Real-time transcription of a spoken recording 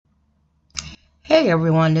Hey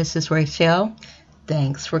everyone, this is Rachel.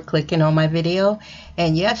 Thanks for clicking on my video.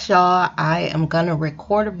 And yes, y'all, I am going to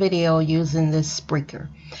record a video using this speaker.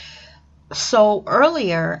 So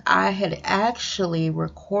earlier, I had actually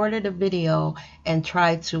recorded a video and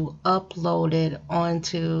tried to upload it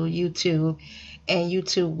onto YouTube, and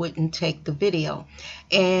YouTube wouldn't take the video.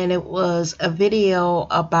 And it was a video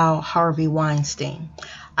about Harvey Weinstein.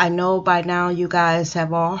 I know by now you guys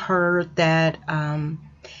have all heard that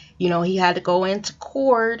he had to go into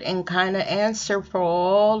court and kind of answer for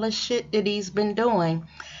all the shit that he's been doing.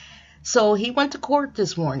 So he went to court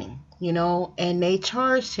this morning, and they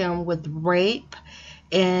charged him with rape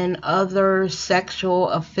and other sexual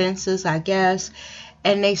offenses, I guess.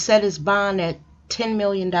 And they set his bond at $10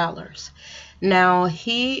 million. Now,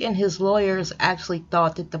 he and his lawyers actually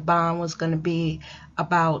thought that the bond was going to be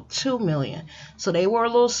about $2 million. So they were a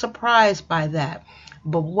little surprised by that.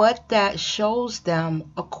 But what that shows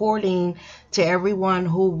them, according to everyone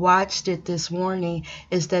who watched it this morning,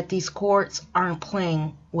 is that these courts aren't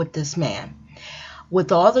playing with this man.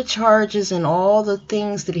 With all the charges and all the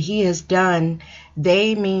things that he has done,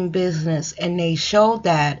 they mean business, and they showed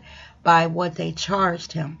that by what they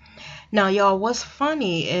charged him. Now, y'all, what's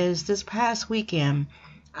funny is this past weekend,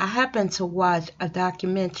 I happened to watch a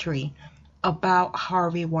documentary about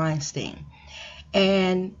Harvey Weinstein.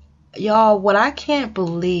 And y'all, what I can't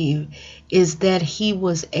believe is that he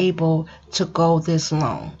was able to go this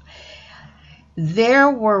long. There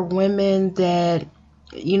were women that,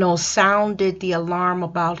 sounded the alarm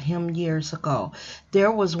about him years ago.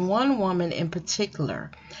 There was one woman in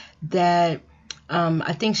particular that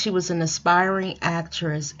I think she was an aspiring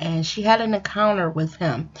actress, and she had an encounter with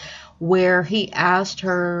him where he asked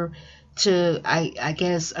her to, I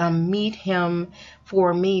guess, meet him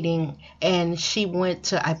for a meeting, and she went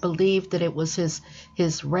to, I believe that it was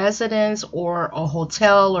his residence or a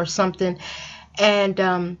hotel or something.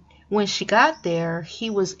 And when she got there, he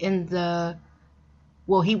was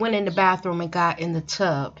he went in the bathroom and got in the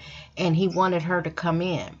tub, and he wanted her to come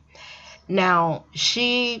in. Now,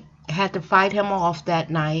 she had to fight him off that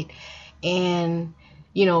night, and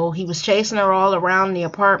he was chasing her all around the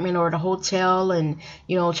apartment or the hotel and,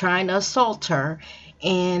 trying to assault her.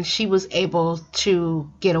 And she was able to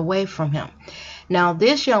get away from him. Now,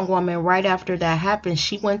 this young woman, right after that happened,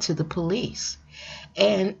 she went to the police.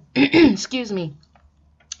 And, excuse me,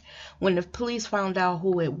 when the police found out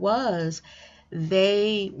who it was,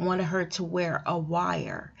 they wanted her to wear a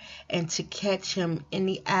wire and to catch him in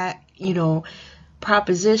the act,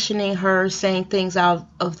 propositioning her, saying things out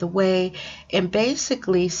of the way, and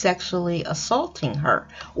basically sexually assaulting her,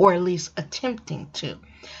 or at least attempting to.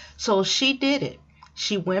 So she did it.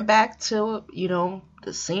 She went back to,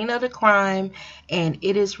 the scene of the crime, and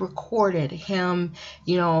it is recorded him,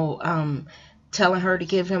 telling her to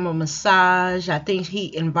give him a massage. I think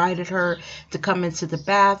he invited her to come into the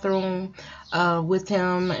bathroom with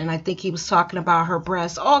him, and I think he was talking about her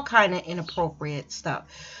breasts, all kind of inappropriate stuff.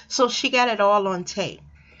 So she got it all on tape.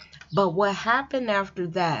 But what happened after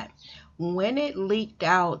that, when it leaked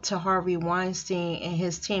out to Harvey Weinstein and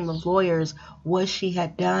his team of lawyers what she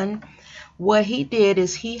had done, what he did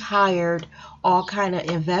is he hired all kind of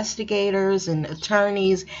investigators and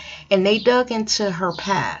attorneys, and they dug into her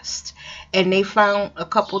past, and they found a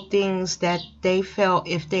couple things that they felt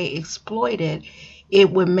if they exploited, it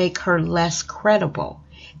would make her less credible.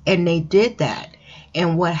 And they did that.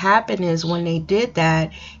 And what happened is when they did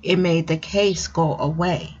that, it made the case go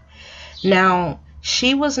away. Now,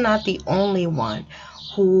 she was not the only one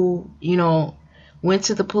who, went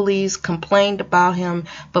to the police, complained about him,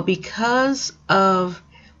 but because of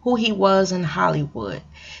who he was in Hollywood,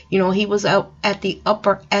 he was up at the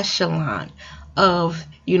upper echelon of,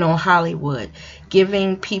 Hollywood,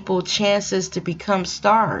 giving people chances to become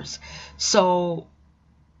stars. So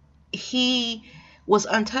he was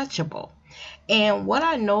untouchable. And what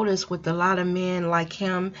I noticed with a lot of men like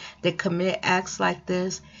him that commit acts like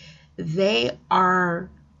this, they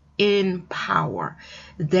are in power.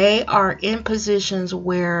 They are in positions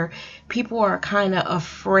where people are kind of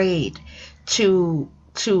afraid to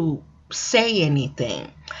say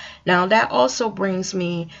anything. Now, that also brings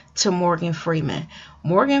me to Morgan Freeman.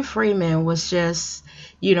 Morgan Freeman was just,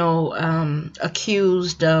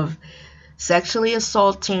 accused of sexually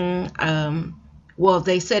assaulting,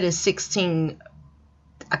 they said it's 16,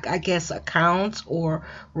 I guess, accounts or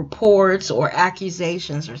reports or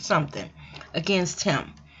accusations or something against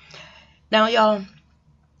him. Now, y'all,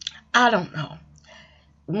 I don't know.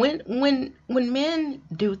 When men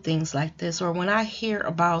do things like this, or when I hear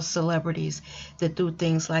about celebrities that do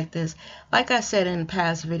things like this, like I said in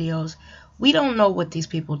past videos, we don't know what these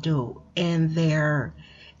people do in their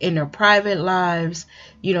in their private lives,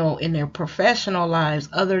 in their professional lives,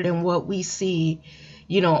 other than what we see,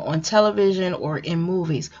 on television or in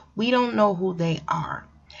movies. We don't know who they are.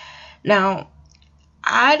 Now,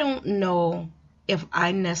 I don't know if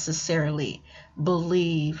I necessarily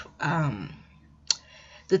believe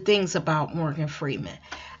the things about Morgan Freeman.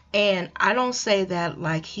 And I don't say that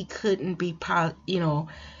like he couldn't be,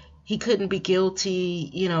 he couldn't be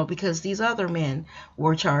guilty, because these other men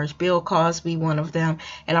were charged. Bill Cosby, one of them,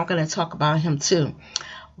 and I'm going to talk about him too.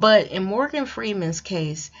 But in Morgan Freeman's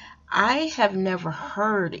case, I have never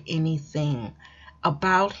heard anything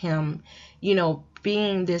about him,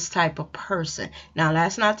 being this type of person. Now,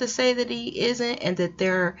 that's not to say that he isn't, and that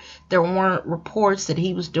there weren't reports that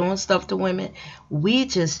he was doing stuff to women. We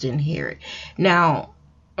just didn't hear it. Now,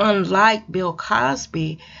 unlike Bill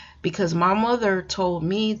Cosby, because my mother told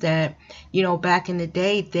me that, back in the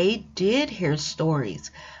day, they did hear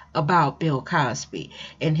stories about Bill Cosby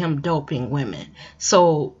and him doping women.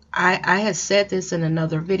 So I had said this in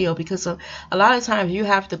another video, because a lot of times you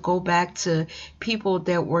have to go back to people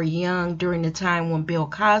that were young during the time when Bill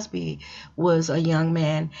Cosby was a young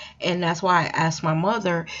man. And that's why I asked my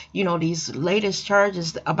mother, these latest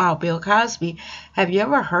charges about Bill Cosby, have you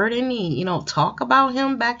ever heard any, talk about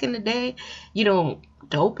him back in the day,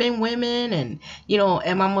 doping women? And,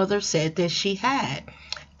 and my mother said that she had.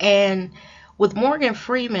 And with Morgan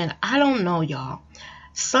Freeman, I don't know, y'all.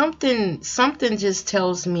 Something just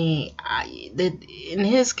tells me that in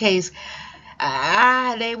his case,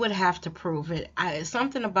 they would have to prove it.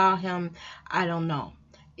 Something about him, I don't know.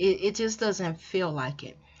 It just doesn't feel like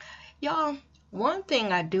it. Y'all, one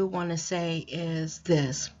thing I do want to say is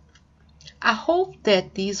this. I hope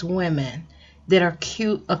that these women that are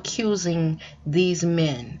accusing these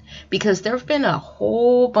men, because there have been a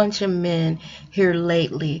whole bunch of men here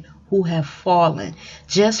lately who have fallen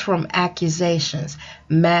just from accusations.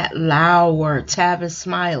 Matt Lauer, Tavis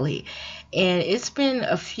Smiley, and it's been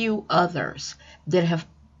a few others that have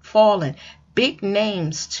fallen. Big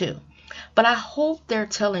names too. But I hope they're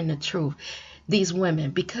telling the truth, these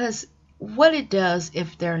women, because what it does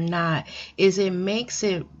if they're not is it makes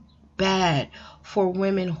it bad for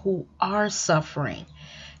women who are suffering,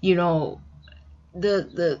 the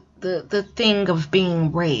thing of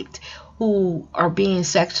being raped, who are being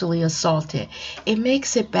sexually assaulted. It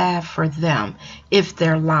makes it bad for them if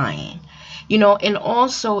they're lying, and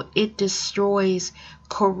also it destroys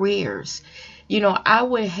careers. I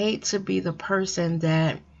would hate to be the person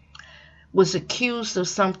that was accused of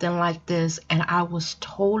something like this and I was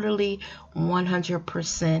totally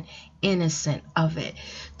 100% innocent of it.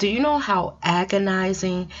 Do you know how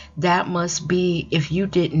agonizing that must be if you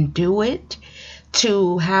didn't do it?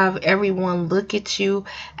 To have everyone look at you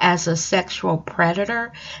as a sexual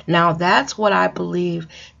predator. Now, that's what I believe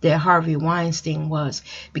that Harvey Weinstein was.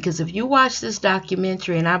 Because if you watch this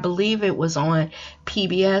documentary, and I believe it was on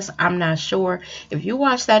PBS, I'm not sure. If you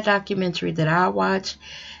watch that documentary that I watched,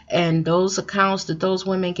 and those accounts that those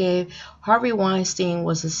women gave, Harvey Weinstein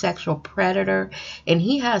was a sexual predator, and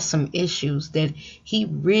he has some issues that he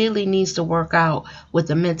really needs to work out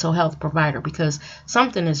with a mental health provider, because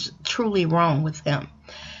something is truly wrong with him.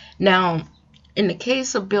 Now, in the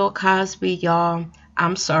case of Bill Cosby, y'all,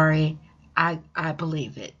 I'm sorry, I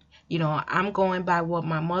believe it. I'm going by what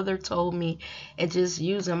my mother told me and just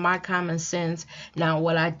using my common sense. Now,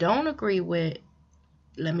 what I don't agree with,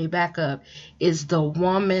 let me back up, is the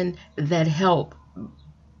woman that helped,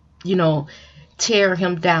 tear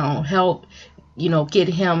him down, help, get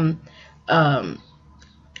him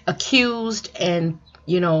accused, and,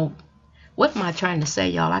 what am I trying to say,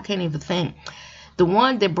 y'all? I can't even think. The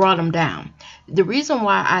one that brought him down. The reason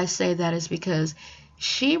why I say that is because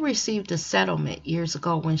she received a settlement years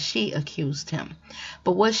ago when she accused him.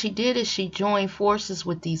 But what she did is she joined forces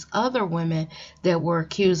with these other women that were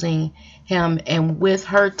accusing him. And with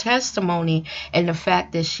her testimony and the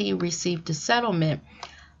fact that she received a settlement,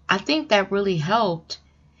 I think that really helped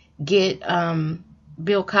get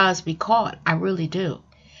Bill Cosby caught. I really do.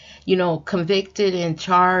 Convicted and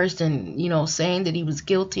charged and, saying that he was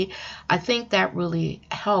guilty. I think that really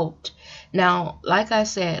helped. Now, like I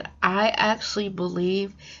said, I actually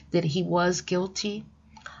believe that he was guilty.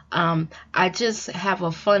 I just have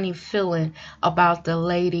a funny feeling about the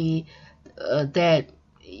lady that,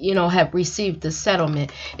 have received the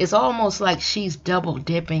settlement. It's almost like she's double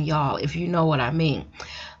dipping, y'all, if you know what I mean.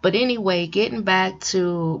 But anyway, getting back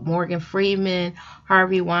to Morgan Freeman,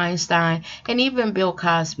 Harvey Weinstein, and even Bill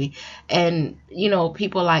Cosby, and,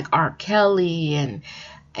 people like R. Kelly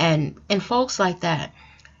and folks like that.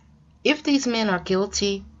 If these men are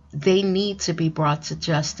guilty, they need to be brought to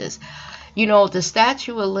justice. The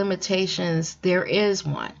statute of limitations, there is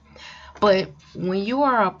one. But when you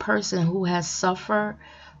are a person who has suffered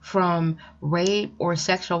from rape or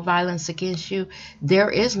sexual violence against you, there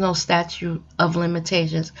is no statute of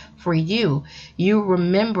limitations for you. You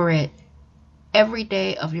remember it every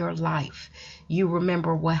day of your life. You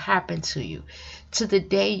remember what happened to you. To the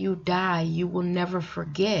day you die, you will never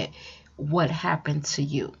forget what happened to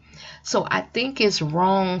you. So I think it's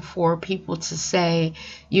wrong for people to say,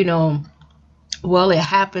 well, it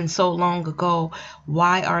happened so long ago.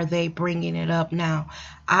 Why are they bringing it up now?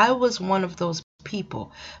 I was one of those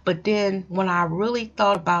people. But then when I really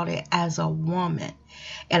thought about it as a woman,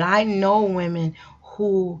 and I know women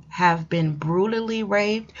who have been brutally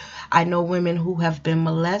raped. I know women who have been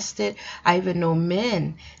molested. I even know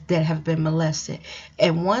men that have been molested.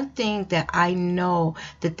 And one thing that I know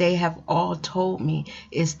that they have all told me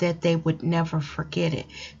is that they would never forget it.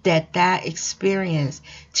 That experience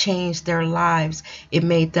changed their lives. It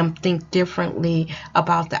made them think differently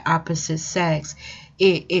about the opposite sex.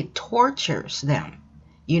 It tortures them,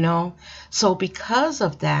 So because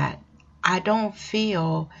of that, I don't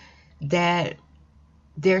feel that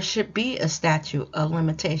there should be a statute of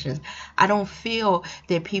limitations. I don't feel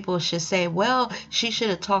that people should say, well, she should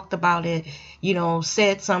have talked about it,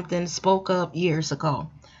 said something, spoke up years ago.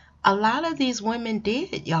 A lot of these women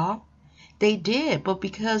did, y'all. They did, but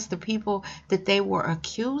because the people that they were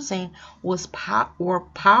accusing were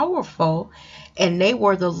powerful and they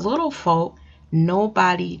were the little folk,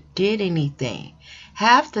 nobody did anything.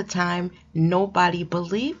 Half the time, nobody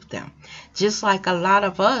believed them. Just like a lot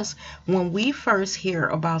of us, when we first hear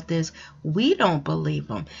about this, we don't believe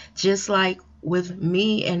them. Just like with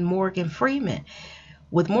me and Morgan Freeman.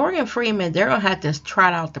 With Morgan Freeman, they're going to have to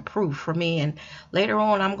trot out the proof for me. And later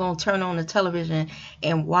on, I'm going to turn on the television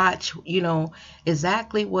and watch,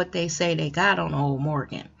 exactly what they say they got on old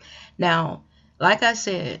Morgan. Now, like I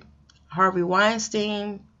said, Harvey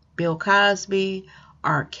Weinstein, Bill Cosby,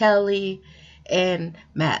 R. Kelly, and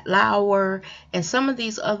Matt Lauer, and some of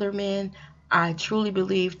these other men, I truly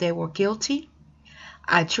believe they were guilty.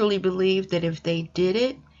 I truly believe that if they did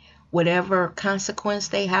it, whatever consequence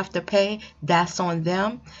they have to pay, that's on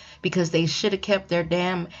them, because they should have kept their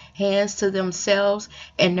damn hands to themselves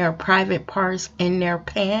and their private parts in their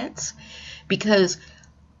pants. Because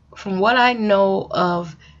from what I know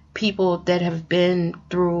of people that have been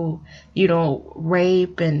through,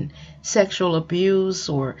 rape and sexual abuse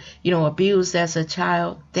or, abused as a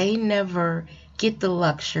child, they never get the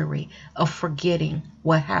luxury of forgetting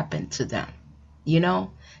what happened to them.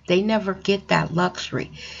 They never get that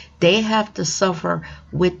luxury. They have to suffer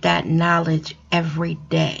with that knowledge every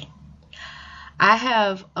day. I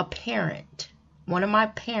have a parent, one of my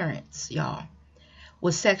parents, y'all,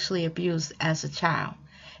 was sexually abused as a child.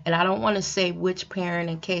 And I don't want to say which parent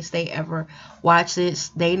in case they ever watch this.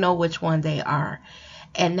 They know which one they are.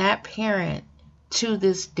 And that parent, to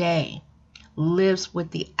this day, lives with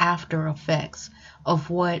the after effects of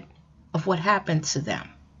what happened to them.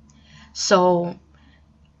 So,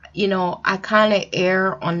 I kind of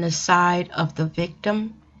err on the side of the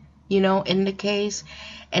victim, in the case.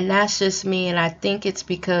 And that's just me. And I think it's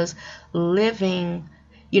because living,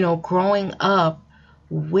 growing up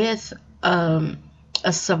with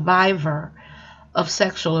a survivor of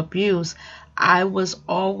sexual abuse, I was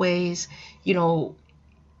always,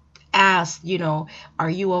 asked, are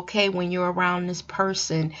you okay when you're around this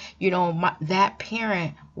person? That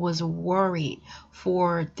parent was worried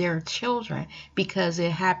for their children because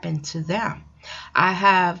it happened to them. I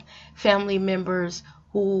have family members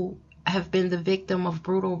who have been the victim of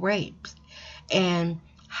brutal rapes and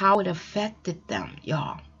how it affected them,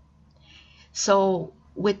 y'all. So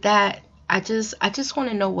with that, I just want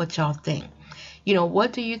to know what y'all think.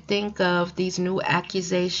 What do you think of these new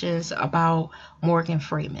accusations about Morgan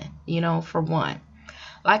Freeman? For one,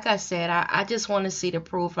 like I said, I just want to see the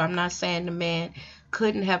proof. I'm not saying the man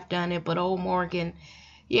couldn't have done it, but old Morgan,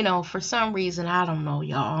 for some reason, I don't know,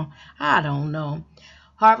 y'all. I don't know.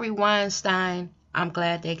 Harvey Weinstein, I'm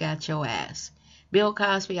glad they got your ass. Bill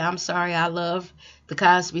Cosby, I'm sorry, I love the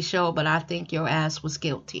Cosby Show, but I think your ass was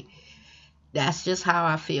guilty. That's just how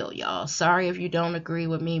I feel, y'all. Sorry if you don't agree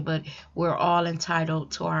with me, but we're all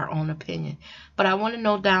entitled to our own opinion. But I want to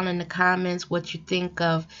know down in the comments what you think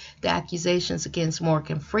of the accusations against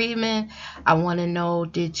Morgan Freeman. I want to know,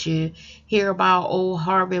 did you hear about Ole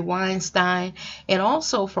Harvey Weinstein? And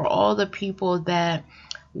also for all the people that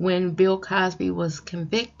when Bill Cosby was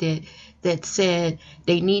convicted that said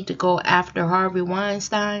they need to go after Harvey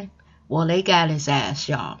Weinstein, well, they got his ass,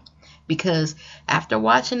 y'all. Because after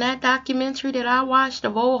watching that documentary that I watched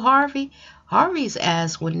of old Harvey Harvey's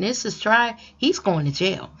ass, when this is tried, he's going to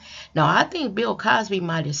jail. Now, I think Bill Cosby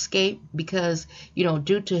might escape because,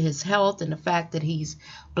 due to his health and the fact that he's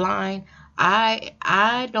blind.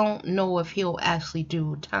 I don't know if he'll actually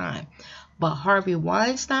do time. But Harvey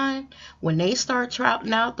Weinstein, when they start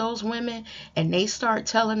trouting out those women and they start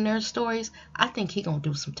telling their stories, I think he gonna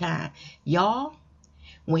do some time. Y'all,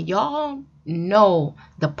 when y'all know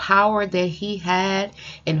the power that he had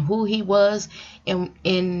and who he was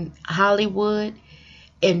in Hollywood,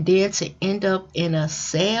 and then to end up in a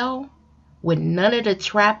cell with none of the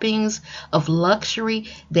trappings of luxury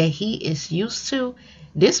that he is used to,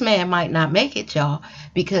 this man might not make it, y'all,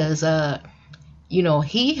 because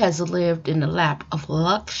he has lived in the lap of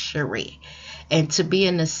luxury. And to be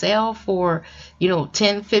in the cell for,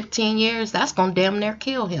 10, 15 years, that's going to damn near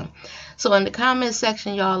kill him. So in the comment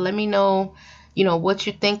section, y'all, let me know, what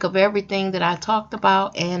you think of everything that I talked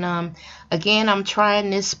about. And again, I'm trying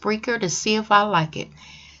this Spreaker to see if I like it.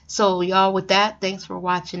 So y'all, with that, thanks for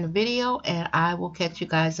watching the video, and I will catch you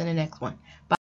guys in the next one.